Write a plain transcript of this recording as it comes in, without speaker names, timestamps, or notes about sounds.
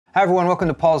Hi everyone, welcome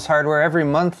to Paul's Hardware. Every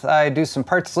month I do some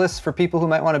parts lists for people who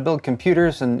might want to build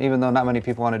computers, and even though not many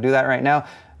people want to do that right now,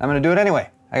 I'm going to do it anyway.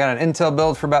 I got an Intel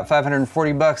build for about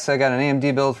 540 bucks. I got an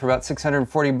AMD build for about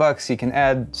 640 bucks. You can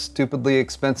add stupidly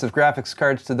expensive graphics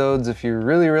cards to those if you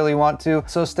really want to.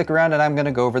 So stick around and I'm going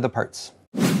to go over the parts.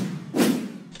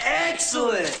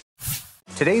 Excellent!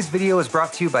 Today's video is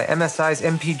brought to you by MSI's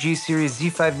MPG Series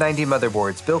Z590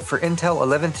 motherboards built for Intel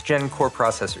 11th Gen core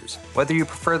processors. Whether you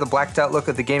prefer the blacked out look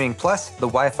of the Gaming Plus, the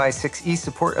Wi-Fi 6E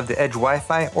support of the Edge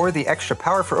Wi-Fi, or the extra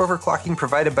power for overclocking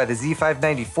provided by the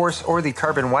Z590 Force or the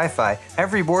Carbon Wi-Fi,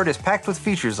 every board is packed with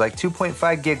features like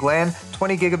 2.5 gig LAN,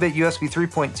 20 gigabit USB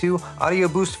 3.2, Audio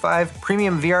Boost 5,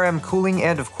 premium VRM cooling,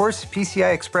 and of course,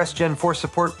 PCI Express Gen 4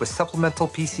 support with supplemental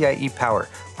PCIe power.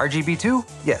 RGB 2?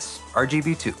 Yes,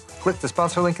 RGB 2. Click the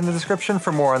sponsor link in the description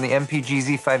for more on the MPG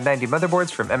Z590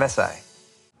 motherboards from MSI.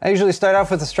 I usually start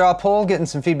off with a straw poll, getting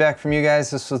some feedback from you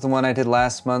guys. This was the one I did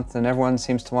last month, and everyone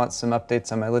seems to want some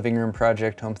updates on my living room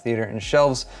project, home theater, and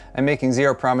shelves. I'm making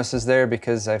zero promises there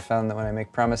because I found that when I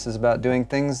make promises about doing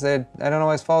things that I don't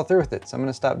always follow through with it, so I'm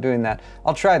gonna stop doing that.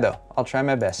 I'll try though, I'll try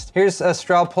my best. Here's a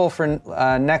straw poll for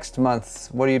next month.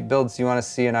 What builds do you wanna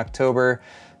see in October?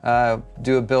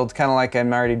 Do a build kind of like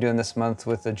I'm already doing this month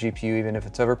with a GPU, even if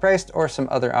it's overpriced, or some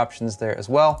other options there as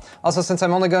well. Also, since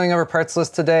I'm only going over parts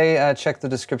list today, check the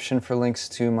description for links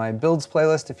to my builds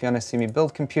playlist if you want to see me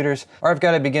build computers, or I've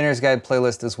got a beginner's guide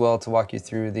playlist as well to walk you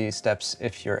through the steps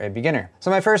if you're a beginner.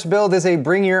 So my first build is a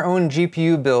bring your own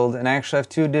GPU build, and I actually have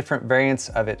two different variants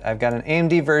of it. I've got an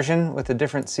AMD version with a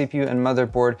different CPU and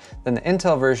motherboard than the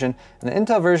Intel version, and the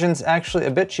Intel version's actually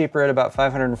a bit cheaper at about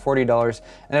 $540,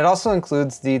 and it also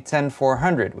includes the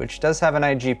 10400, which does have an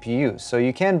iGPU, so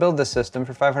you can build this system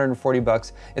for 540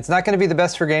 bucks. It's not going to be the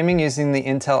best for gaming using the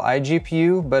Intel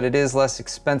iGPU, but it is less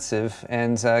expensive,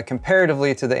 and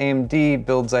comparatively to the AMD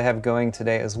builds I have going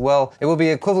today as well, it will be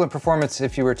equivalent performance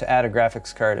if you were to add a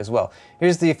graphics card as well.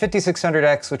 Here's the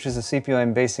 5600X, which is the CPU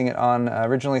I'm basing it on.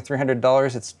 Originally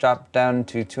 $300, it's dropped down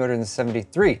to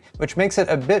 $273, which makes it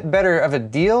a bit better of a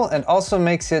deal, and also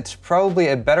makes it probably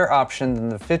a better option than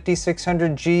the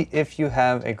 5600G if you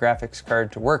have a graphics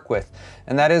card to work with.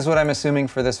 And that is what I'm assuming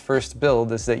for this first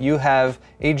build, is that you have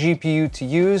a GPU to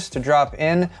use to drop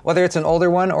in, whether it's an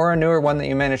older one or a newer one that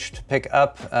you managed to pick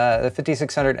up. The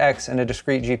 5600X and a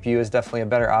discrete GPU is definitely a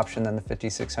better option than the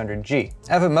 5600G.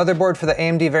 I have a motherboard for the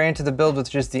AMD variant of the build,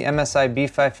 which is the MSI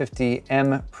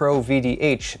B550M Pro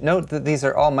VDH. Note that these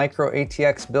are all micro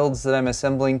ATX builds that I'm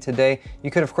assembling today.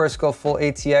 You could of course go full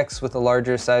ATX with a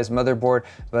larger size motherboard,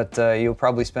 but you'll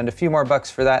probably spend a few more bucks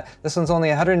for that. This one's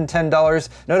only $110,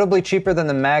 notably cheaper than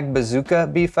the Mag Bazooka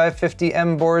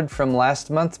B550M board from last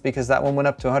month because that one went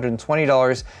up to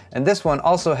 $120, and this one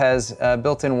also has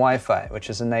built-in Wi-Fi, which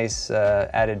is a nice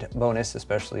added bonus,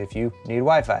 especially if you need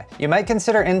Wi-Fi. You might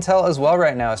consider Intel as well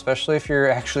right now, especially if you're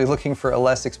actually looking for a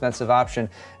less expensive option,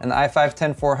 and the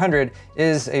i5-10400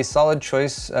 is a solid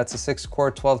choice. It's a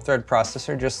 6-core 12-thread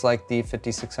processor, just like the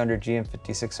 5600G and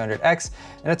 5600X,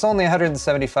 and it's only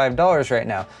 $175 right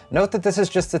now. Note that this is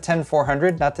just the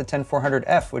 10400, not the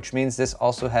 10400F, which means this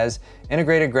also has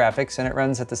integrated graphics and it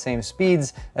runs at the same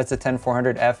speeds as the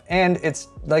 10400F, and it's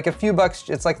like a few bucks,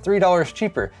 it's like $3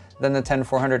 cheaper than the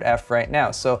 10400F right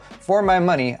now. So for my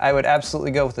money, I would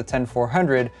absolutely go with the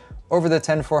 10400 over the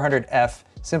 10400F,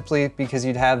 simply because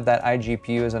you'd have that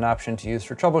iGPU as an option to use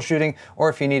for troubleshooting, or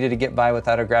if you needed to get by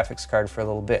without a graphics card for a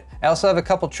little bit. I also have a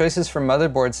couple choices for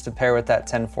motherboards to pair with that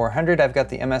 10400. I've got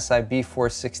the MSI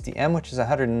B460M, which is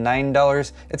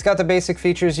 $109. It's got the basic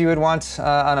features you would want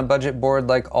on a budget board,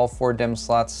 like all 4 DIMM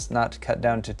slots, not cut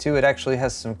down to 2. It actually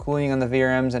has some cooling on the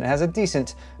VRMs, and it has a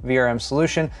decent VRM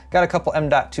solution. Got a couple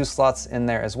M.2 slots in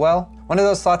there as well. One of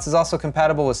those slots is also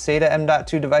compatible with SATA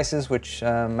M.2 devices, which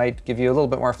might give you a little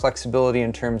bit more flexibility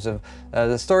in terms of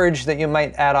the storage that you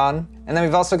might add on. And then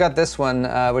we've also got this one,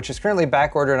 which is currently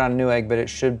back ordered on Newegg, but it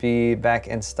should be back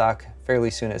in stock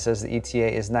fairly soon. It says the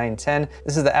ETA is 910.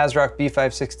 This is the ASRock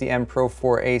B560M Pro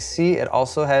 4 AC. It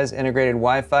also has integrated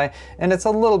Wi-Fi, and it's a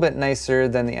little bit nicer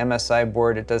than the MSI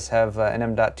board. It does have an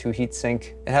M.2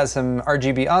 heatsink. It has some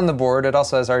RGB on the board. It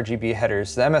also has RGB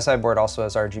headers. The MSI board also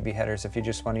has RGB headers if you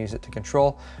just want to use it to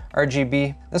control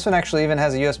RGB. This one actually even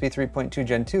has a USB 3.2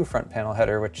 Gen 2 front panel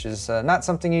header, which is not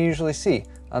something you usually see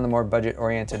on the more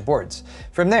budget-oriented boards.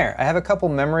 From there, I have a couple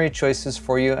memory choices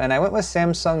for you, and I went with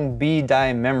Samsung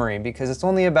B-Die memory because it's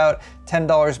only about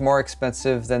 $10 more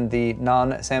expensive than the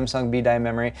non-Samsung B-Die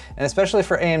memory, and especially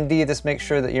for AMD, this makes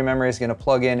sure that your memory is going to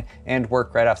plug in and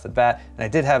work right off the bat. And I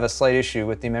did have a slight issue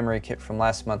with the memory kit from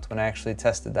last month when I actually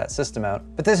tested that system out.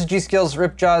 But this is G.Skill's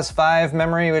Ripjaws 5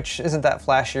 memory, which isn't that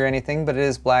flashy or anything, but it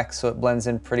is black, so it blends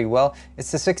in pretty well.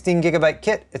 It's the 16GB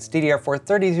kit, it's DDR4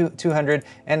 3200,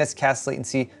 and it's CAS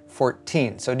latency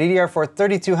 14. So DDR4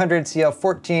 3200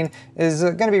 CL14 is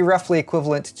going to be roughly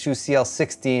equivalent to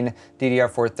CL16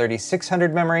 DDR4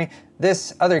 3600 memory.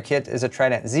 This other kit is a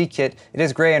Trident Z kit. It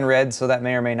is gray and red, so that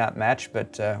may or may not match,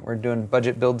 but we're doing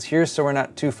budget builds here, so we're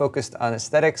not too focused on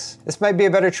aesthetics. This might be a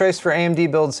better choice for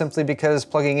AMD build simply because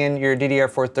plugging in your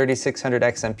DDR4 3600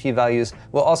 XMP values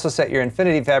will also set your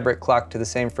Infinity Fabric clock to the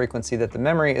same frequency that the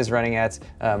memory is running at,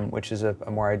 which is a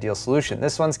more ideal solution.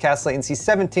 This one's CAS latency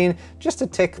 17, just a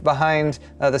tick behind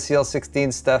the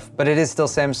CL16 stuff, but it is still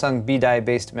Samsung B-Die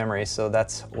based memory, so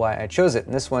that's why I chose it.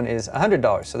 And this one is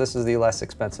 $100, so this is the less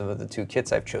expensive of the two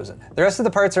kits I've chosen. The rest of the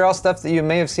parts are all stuff that you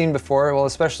may have seen before, well,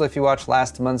 especially if you watched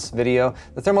last month's video.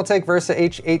 The Thermaltake Versa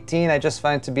H18 I just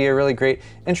find to be a really great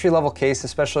entry-level case,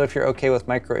 especially if you're okay with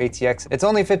micro ATX. It's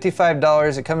only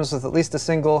 $55. It comes with at least a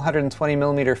single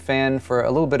 120mm fan for a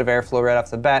little bit of airflow right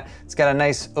off the bat. It's got a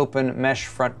nice open mesh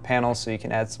front panel, so you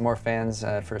can add some more fans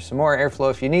for some more airflow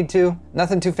if you need to.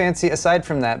 Nothing too fancy aside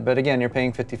from that, but again, you're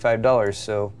paying $55,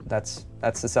 so that's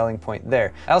the selling point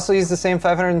there. I also use the same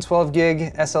 512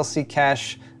 gig SLC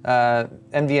cache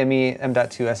NVMe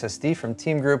M.2 SSD from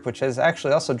Team Group, which has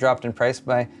actually also dropped in price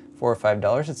by $4 or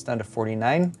 $5. It's down to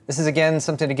 $49. This is again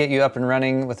something to get you up and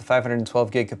running with a 512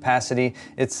 gig capacity.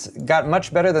 It's got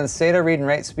much better than SATA read and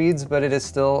write speeds, but it is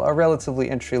still a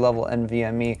relatively entry-level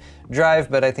NVMe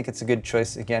drive, but I think it's a good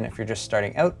choice again if you're just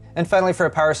starting out. And finally, for a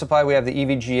power supply, we have the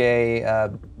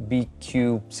EVGA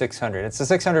BQ600. It's a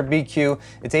 600 BQ.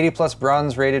 It's 80 plus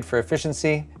bronze rated for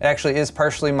efficiency. It actually is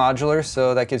partially modular,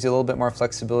 so that gives you a little bit more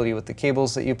flexibility with the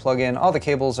cables that you plug in. All the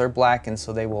cables are black, and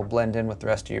so they will blend in with the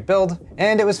rest of your build.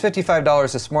 And it was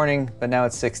 $55 this morning, but now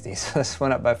it's $60, so this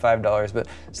went up by $5, but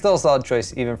still a solid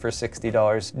choice even for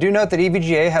 $60. Do note that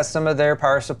EVGA has some of their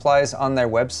power supplies on their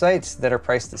website that are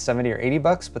priced at $70 or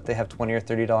 $80, but they have $20 or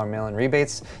 $30 mail-in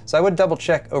rebates, so I would double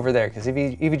check over there because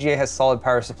EVGA has solid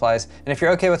power supplies, and if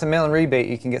you're okay with a mail-in rebate,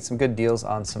 you can get some good deals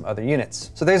on some other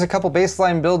units. So there's a couple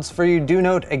baseline builds for you. Do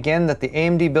note again that the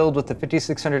AMD build with the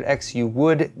 5600X you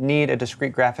would need a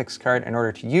discrete graphics card in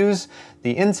order to use.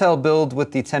 The Intel build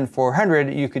with the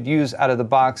 10400 you could use out of the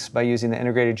box by using the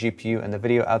integrated GPU and the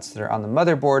video outs that are on the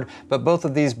motherboard, but both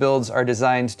of these builds are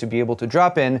designed to be able to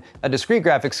drop in a discrete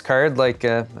graphics card like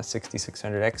a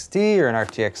 6600 XT or an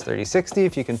RTX 3060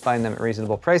 if you can find them at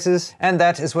reasonable prices. And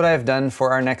that is what I've done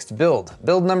for our next build.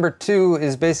 Build number 2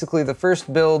 is basically the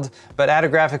first build, but add a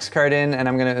graphics card in, and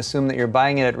I'm going to assume that you're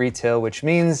buying it at retail, which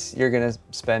means you're going to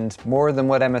spend more than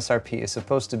what MSRP is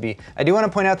supposed to be. I do want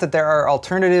to point out that there are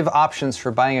alternative options for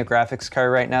buying a graphics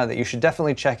card right now that you should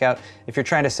definitely check out if you're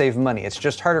trying to save money. It's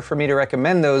just harder for me to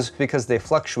recommend those because they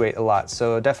fluctuate a lot.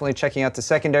 So definitely checking out the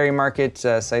secondary market,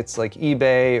 sites like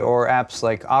eBay or apps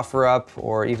like OfferUp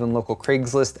or even local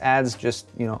Craigslist ads. Just,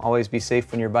 always be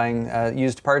safe when you're buying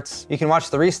used parts. You can watch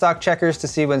the restock checkers to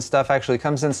see when stuff actually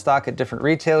comes in stock at different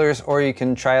retailers, or you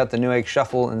can try out the Newegg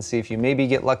Shuffle and see if you maybe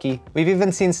get lucky. We've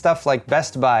even seen stuff like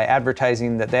Best Buy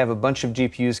advertising that they have a bunch of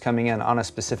GPUs coming in on a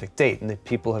specific date, and the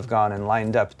people have gone and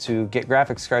lined up to get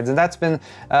graphics cards, and that's been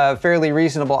a fairly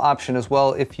reasonable option as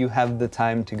well if you have the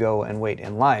time to go and wait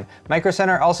in line. Micro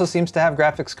Center also seems to have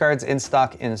graphics cards in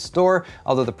stock in store,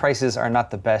 although the prices are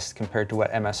not the best compared to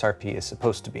what MSRP is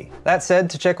supposed to be. That said,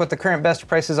 to check what the current best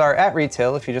prices are at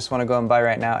retail, if you just want to go and buy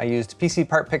right now, I used PC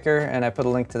Part Picker, and I put a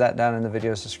link to that down in the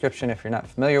video's description if you're not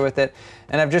familiar with it.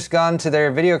 And I've just gone to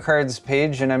their video cards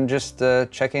page, and I'm just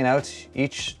checking out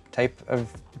each type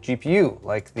of GPU,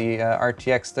 like the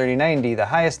RTX 3090, the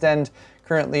highest end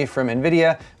currently from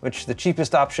NVIDIA, which the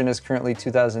cheapest option is currently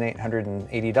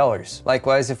 $2,880.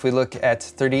 Likewise, if we look at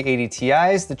 3080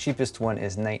 Ti's, the cheapest one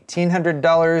is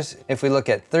 $1,900. If we look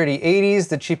at 3080s,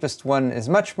 the cheapest one is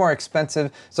much more expensive.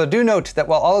 So do note that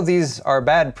while all of these are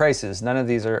bad prices, none of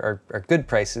these are good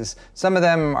prices. Some of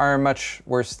them are much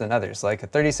worse than others. Like a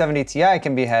 3070 Ti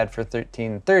can be had for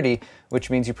 $1,330, which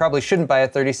means you probably shouldn't buy a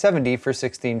 3070 for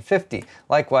 $1,650.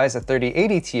 Likewise, a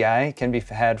 3080 Ti can be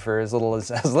had for as little as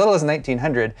 $1,900.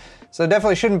 So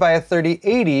definitely shouldn't buy a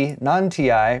 3080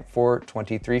 non-Ti for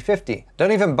 $2,350.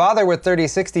 Don't even bother with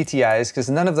 3060 Ti's because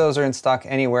none of those are in stock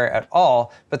anywhere at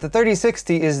all, but the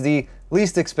 3060 is the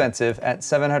least expensive at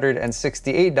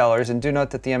 $768, and do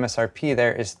note that the MSRP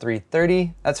there is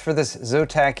 $330. That's for this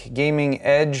Zotac Gaming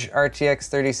Edge RTX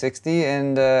 3060,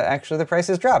 and actually the price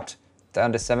has dropped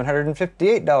down to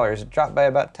 $758. It dropped by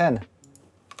about 10.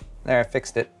 There, I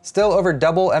fixed it. Still over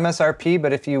double MSRP,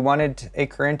 but if you wanted a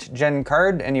current gen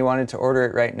card and you wanted to order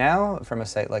it right now from a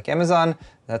site like Amazon,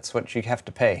 that's what you have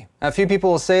to pay. Now, a few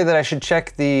people will say that I should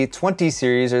check the 20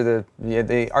 series or the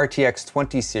RTX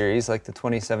 20 series, like the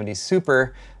 2070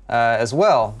 Super, as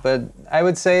well, but I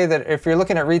would say that if you're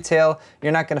looking at retail,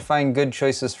 you're not going to find good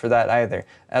choices for that either.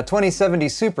 A 2070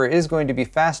 Super is going to be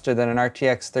faster than an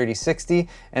RTX 3060,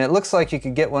 and it looks like you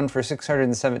could get one for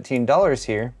 $617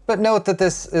 here. But note that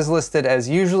this is listed as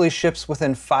usually ships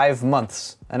within 5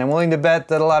 months, and I'm willing to bet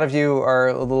that a lot of you are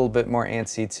a little bit more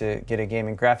antsy to get a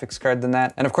gaming graphics card than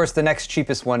that. And of course, the next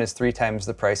cheapest one is 3 times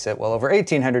the price at well over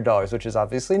 $1,800, which is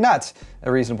obviously not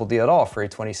a reasonable deal at all for a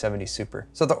 2070 Super.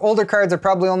 So the older cards are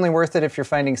probably only worth it if you're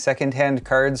finding secondhand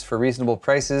cards for reasonable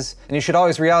prices, and you should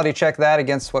always reality check that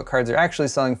against what cards are actually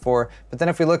selling for. But then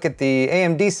if we look at the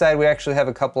AMD side, we actually have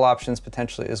a couple options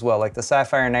potentially as well, like the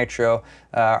Sapphire Nitro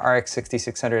RX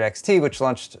 6600 XT, which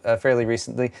launched fairly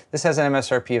recently. This has an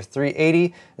MSRP of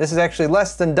 $380. This is actually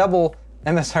less than double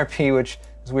MSRP, which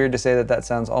is weird to say that that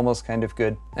sounds almost kind of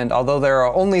good. And although there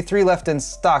are only 3 left in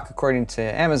stock according to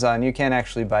Amazon, you can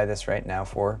actually buy this right now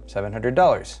for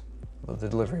 $700. Well, the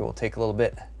delivery will take a little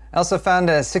bit. I also found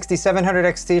a 6700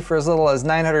 XT for as little as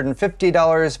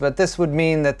 $950, but this would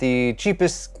mean that the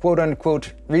cheapest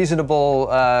quote-unquote reasonable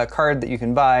card that you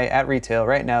can buy at retail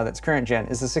right now that's current gen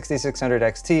is the 6600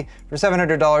 XT for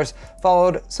 $700,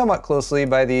 followed somewhat closely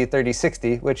by the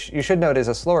 3060, which you should note is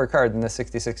a slower card than the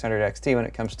 6600 XT when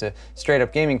it comes to straight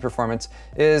up gaming performance,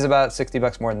 is about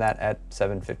 $60 more than that at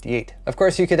 $758. Of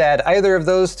course, you could add either of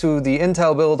those to the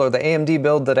Intel build or the AMD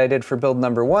build that I did for build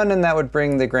number 1, and that would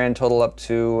bring the grand total up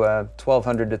to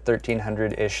 $1,200 to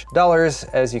 $1,300-ish,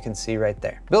 as you can see right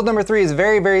there. Build number 3 is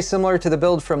very, very similar to the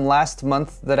build from last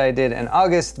month that I did in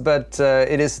August, but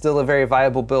it is still a very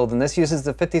viable build, and this uses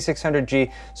the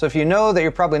 5600G. So if you know that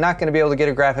you're probably not going to be able to get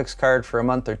a graphics card for a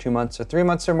month or 2 months or 3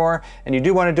 months or more, and you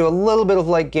do want to do a little bit of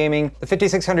light gaming, the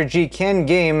 5600G can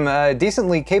game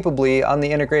decently capably on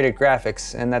the integrated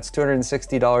graphics, and that's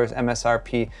 $260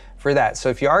 MSRP for that. So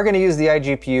if you are going to use the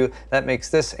iGPU, that makes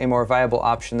this a more viable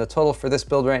option. The total for this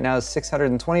build right now is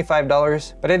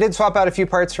 $625, but I did swap out a few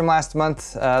parts from last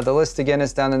month. The list again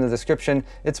is down in the description.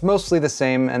 It's mostly the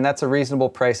same, and that's a reasonable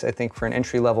price, I think, for an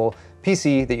entry-level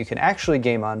PC that you can actually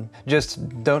game on.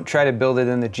 Just don't try to build it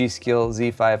in the G.Skill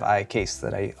Z5i case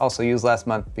that I also used last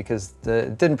month because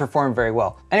it didn't perform very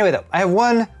well. Anyway though, I have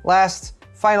one last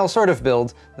final sort of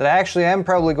build that I actually am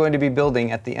probably going to be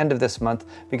building at the end of this month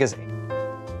because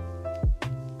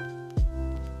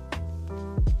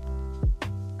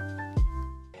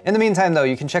in the meantime though,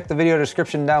 you can check the video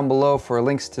description down below for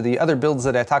links to the other builds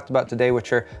that I talked about today,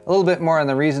 which are a little bit more on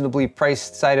the reasonably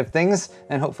priced side of things,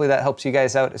 and hopefully that helps you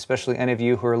guys out, especially any of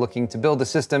you who are looking to build a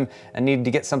system and need to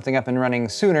get something up and running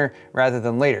sooner rather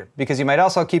than later. Because you might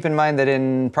also keep in mind that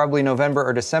in probably November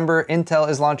or December, Intel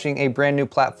is launching a brand new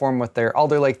platform with their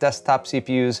Alder Lake desktop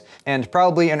CPUs, and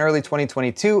probably in early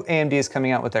 2022, AMD is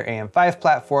coming out with their AM5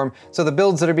 platform, so the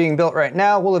builds that are being built right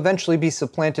now will eventually be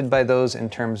supplanted by those in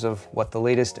terms of what the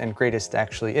latest and greatest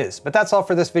actually is. But that's all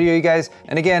for this video, you guys.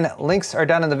 And again, links are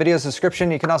down in the video's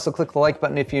description. You can also click the like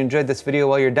button if you enjoyed this video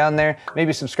while you're down there.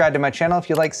 Maybe subscribe to my channel if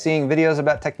you like seeing videos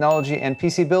about technology and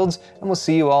PC builds, and we'll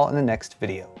see you all in the next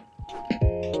video.